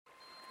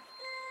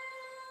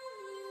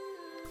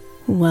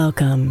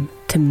Welcome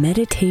to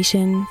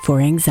Meditation for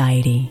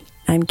Anxiety.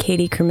 I'm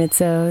Katie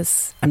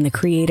Kermitzos. I'm the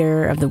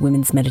creator of the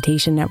Women's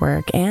Meditation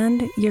Network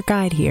and your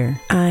guide here.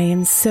 I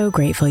am so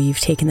grateful you've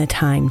taken the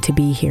time to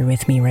be here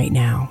with me right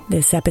now.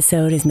 This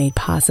episode is made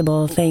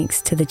possible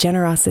thanks to the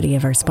generosity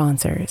of our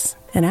sponsors.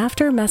 And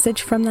after a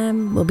message from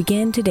them, we'll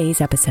begin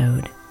today's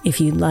episode. If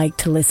you'd like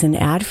to listen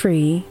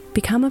ad-free,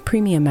 become a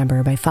premium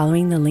member by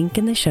following the link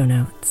in the show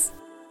notes.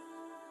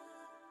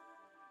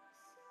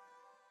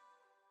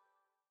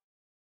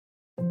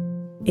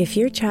 If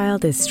your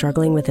child is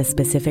struggling with a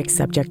specific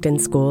subject in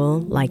school,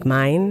 like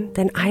mine,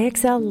 then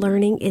IXL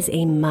Learning is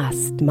a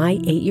must. My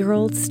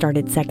 8-year-old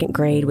started second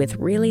grade with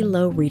really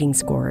low reading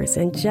scores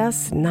and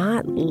just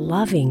not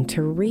loving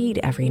to read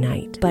every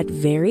night. But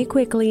very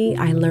quickly,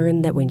 I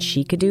learned that when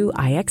she could do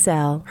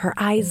IXL, her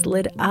eyes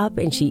lit up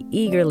and she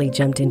eagerly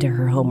jumped into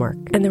her homework.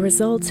 And the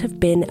results have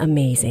been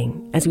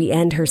amazing. As we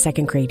end her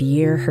second grade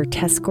year, her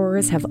test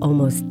scores have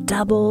almost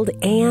doubled,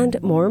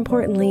 and more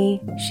importantly,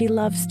 she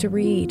loves to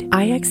read.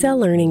 IXL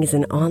Learning is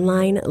an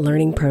online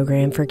learning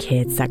program for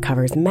kids that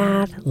covers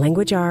math,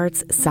 language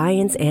arts,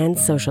 science, and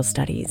social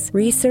studies.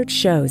 Research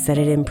shows that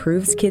it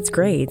improves kids'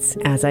 grades,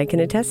 as I can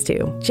attest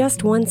to.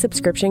 Just one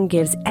subscription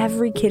gives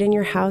every kid in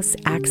your house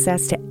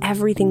access to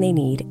everything they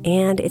need,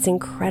 and it's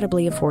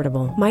incredibly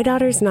affordable. My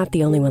daughter's not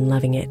the only one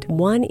loving it.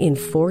 1 in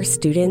 4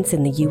 students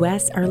in the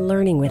U.S. are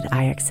learning with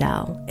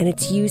IXL, and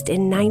it's used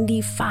in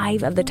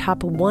 95 of the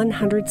top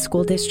 100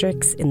 school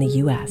districts in the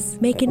U.S.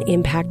 Make an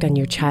impact on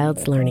your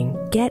child's learning.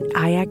 Get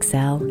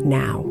IXL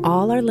now.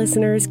 All our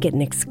listeners get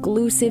an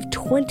exclusive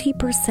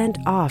 20%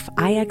 off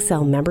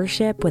IXL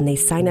membership when they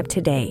sign up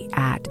today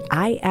at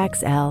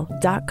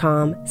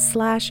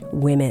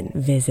IXL.com/women.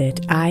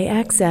 Visit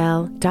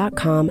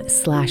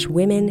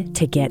IXL.com/women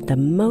to get the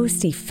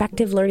most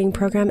effective learning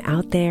program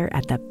out there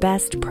at the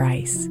best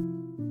price.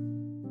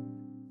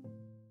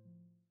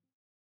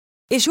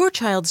 Is your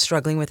child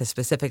struggling with a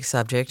specific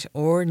subject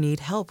or need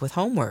help with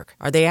homework?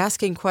 Are they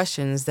asking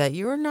questions that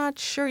you're not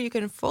sure you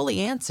can fully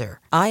answer?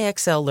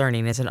 IXL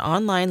Learning is an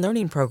online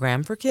learning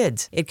program for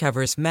kids. It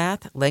covers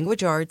math,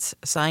 language arts,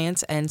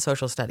 science, and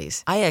social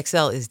studies.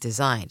 IXL is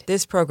designed.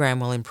 This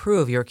program will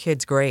improve your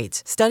kids'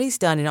 grades. Studies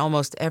done in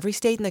almost every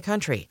state in the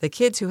country. The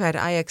kids who had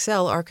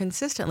IXL are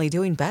consistently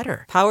doing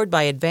better. Powered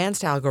by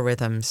advanced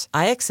algorithms,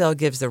 IXL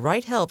gives the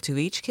right help to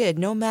each kid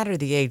no matter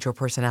the age or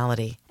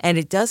personality. And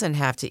it doesn't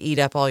have to eat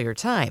up all your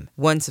time.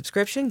 One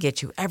subscription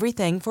gets you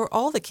everything for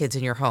all the kids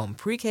in your home,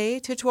 pre-K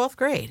to 12th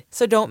grade.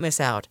 So don't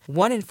miss out.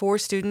 1 in 4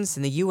 students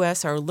in the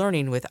U.S. are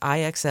learning with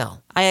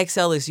IXL.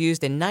 IXL is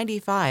used in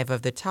 95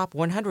 of the top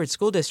 100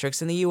 school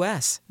districts in the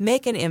U.S.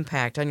 Make an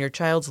impact on your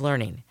child's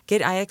learning.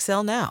 Get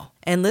IXL now.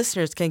 And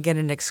listeners can get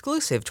an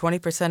exclusive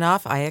 20%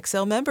 off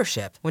IXL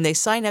membership when they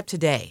sign up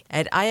today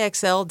at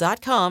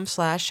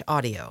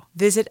IXL.com/audio.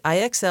 Visit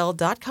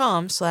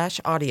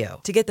IXL.com/audio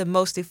to get the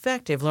most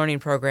effective learning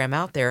program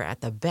out there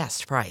at the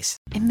best price.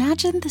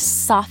 Imagine the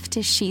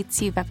softest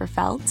sheets you've ever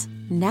felt.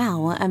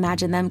 Now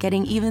imagine them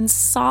getting even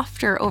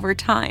softer over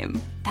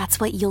time.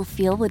 That's what you'll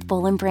feel with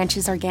Boll &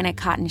 Branch's organic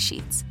cotton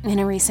sheets. In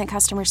a recent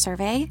customer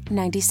survey,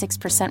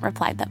 96%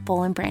 replied that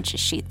Boll & Branch's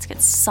sheets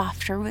get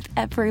softer with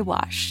every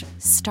wash.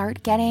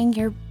 Start getting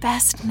your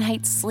best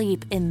night's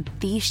sleep in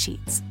these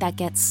sheets that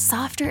get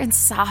softer and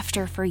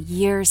softer for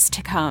years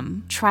to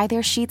come. Try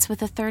their sheets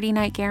with a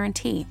 30-night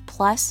guarantee,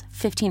 plus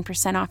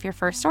 15% off your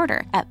first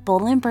order at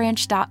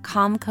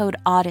bollandbranch.com code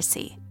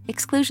Odyssey.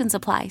 Exclusions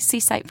apply. See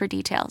site for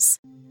details.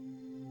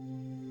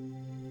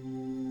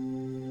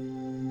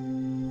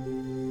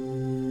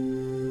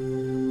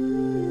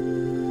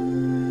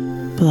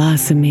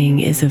 Blossoming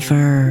is a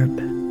verb,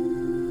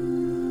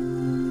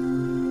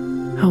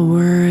 a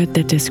word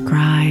that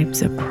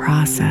describes a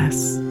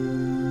process,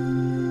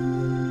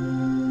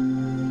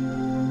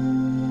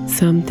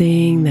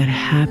 something that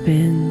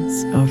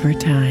happens over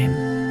time.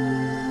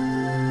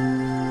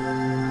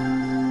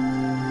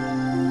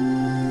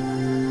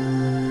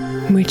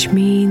 Which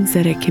means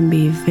that it can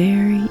be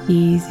very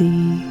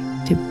easy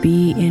to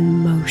be in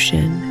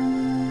motion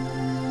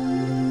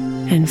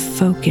and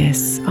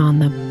focus on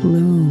the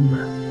bloom,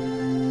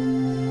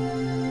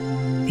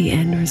 the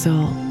end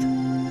result,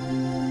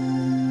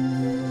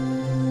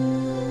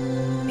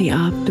 the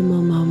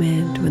optimal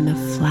moment when the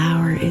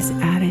flower is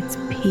at its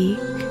peak,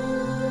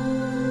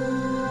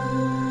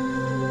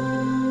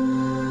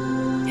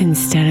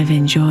 instead of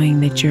enjoying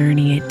the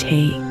journey it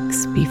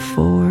takes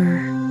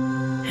before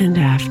and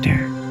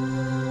after.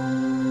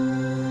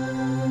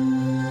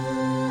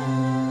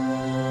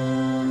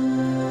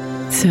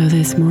 So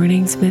this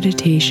morning's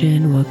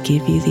meditation will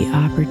give you the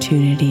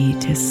opportunity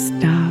to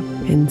stop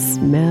and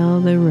smell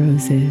the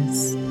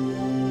roses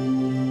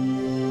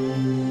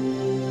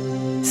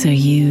so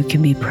you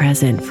can be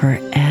present for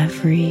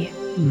every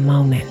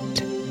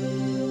moment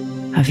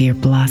of your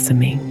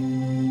blossoming.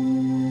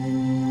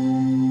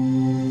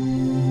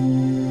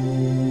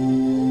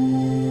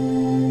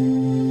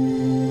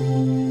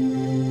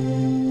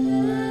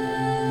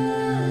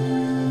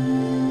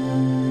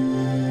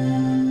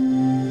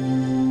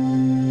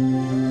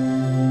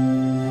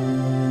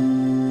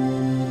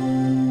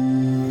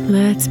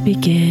 Let's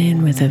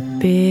begin with a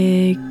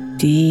big,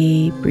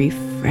 deep,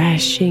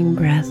 refreshing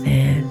breath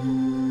in.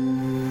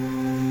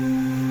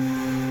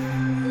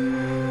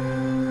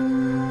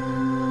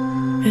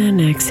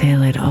 And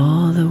exhale it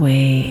all the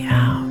way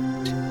out.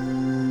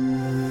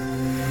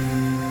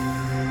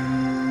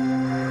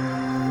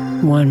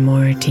 One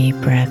more deep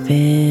breath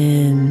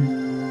in.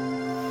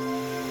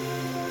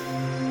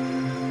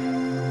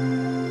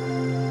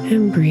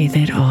 And breathe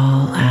it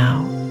all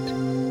out.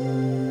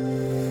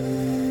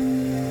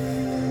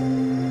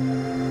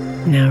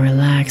 Now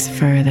relax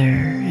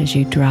further as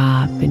you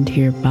drop into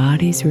your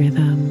body's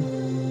rhythm.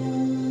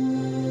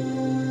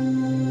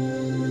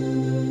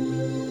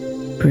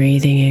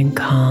 Breathing in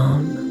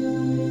calm.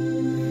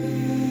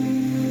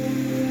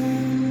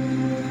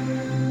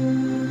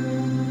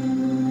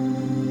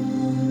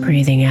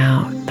 Breathing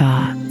out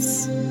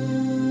thoughts.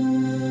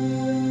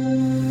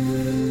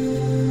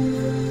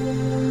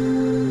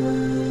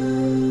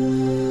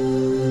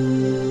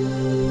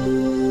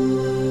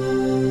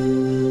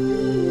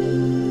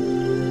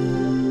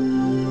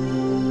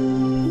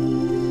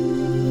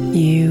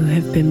 You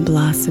have been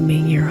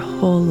blossoming your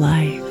whole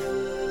life.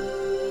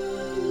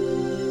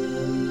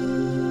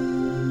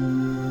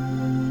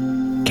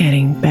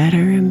 Getting better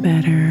and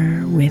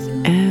better with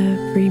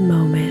every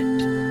moment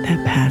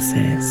that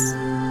passes.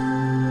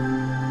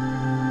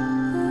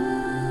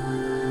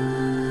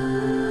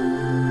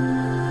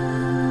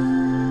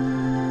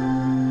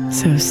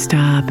 So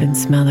stop and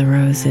smell the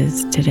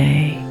roses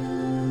today.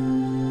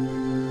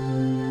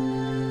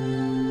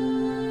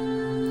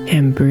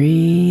 And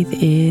breathe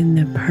in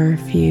the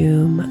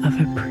perfume of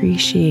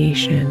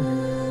appreciation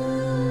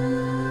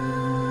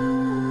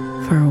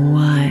for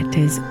what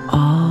is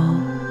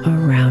all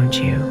around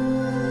you.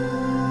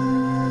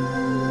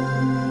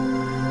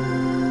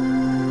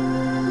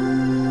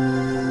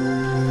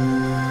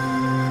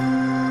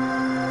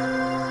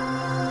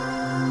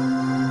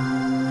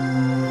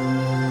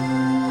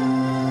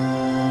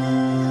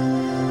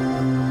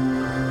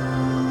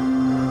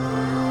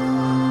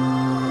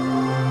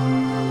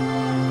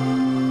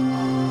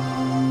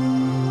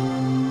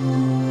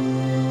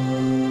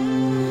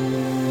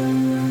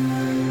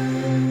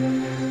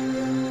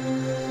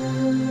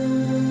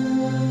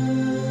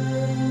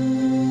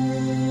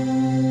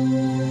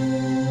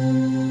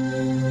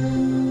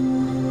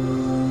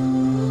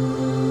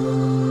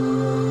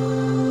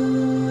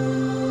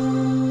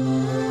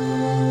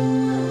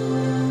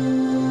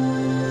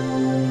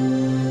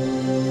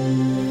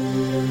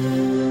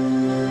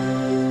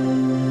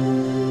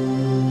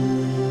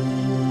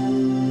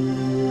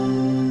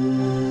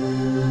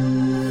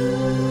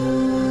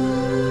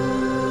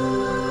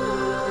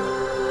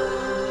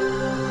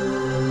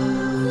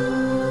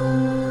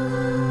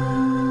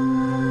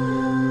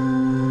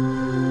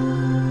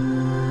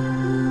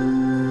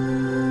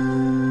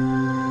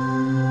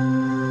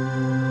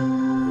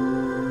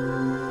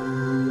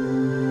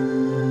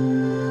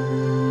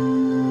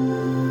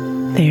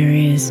 There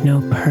is no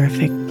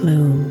perfect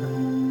bloom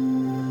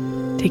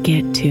to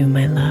get to,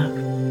 my love.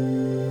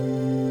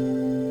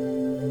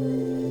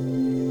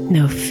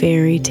 No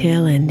fairy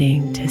tale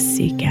ending to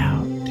seek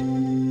out.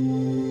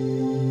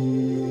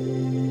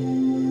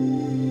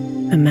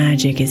 The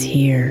magic is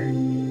here.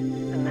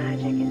 The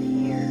magic is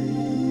here.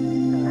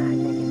 The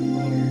magic is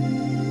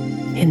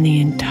here. In the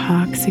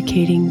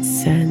intoxicating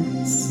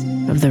scents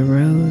of the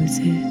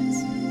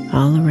roses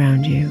all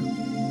around you.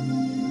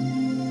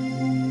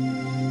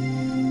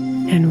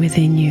 And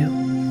within you.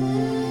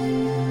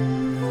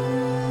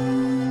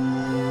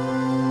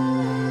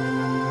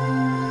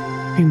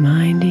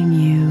 Reminding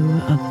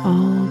you of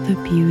all the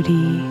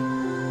beauty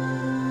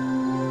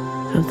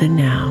of the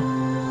now.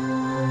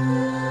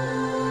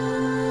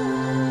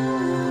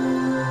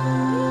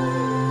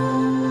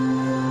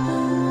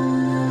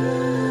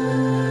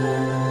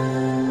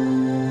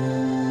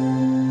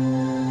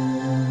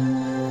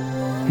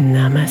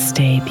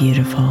 Namaste,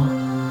 beautiful.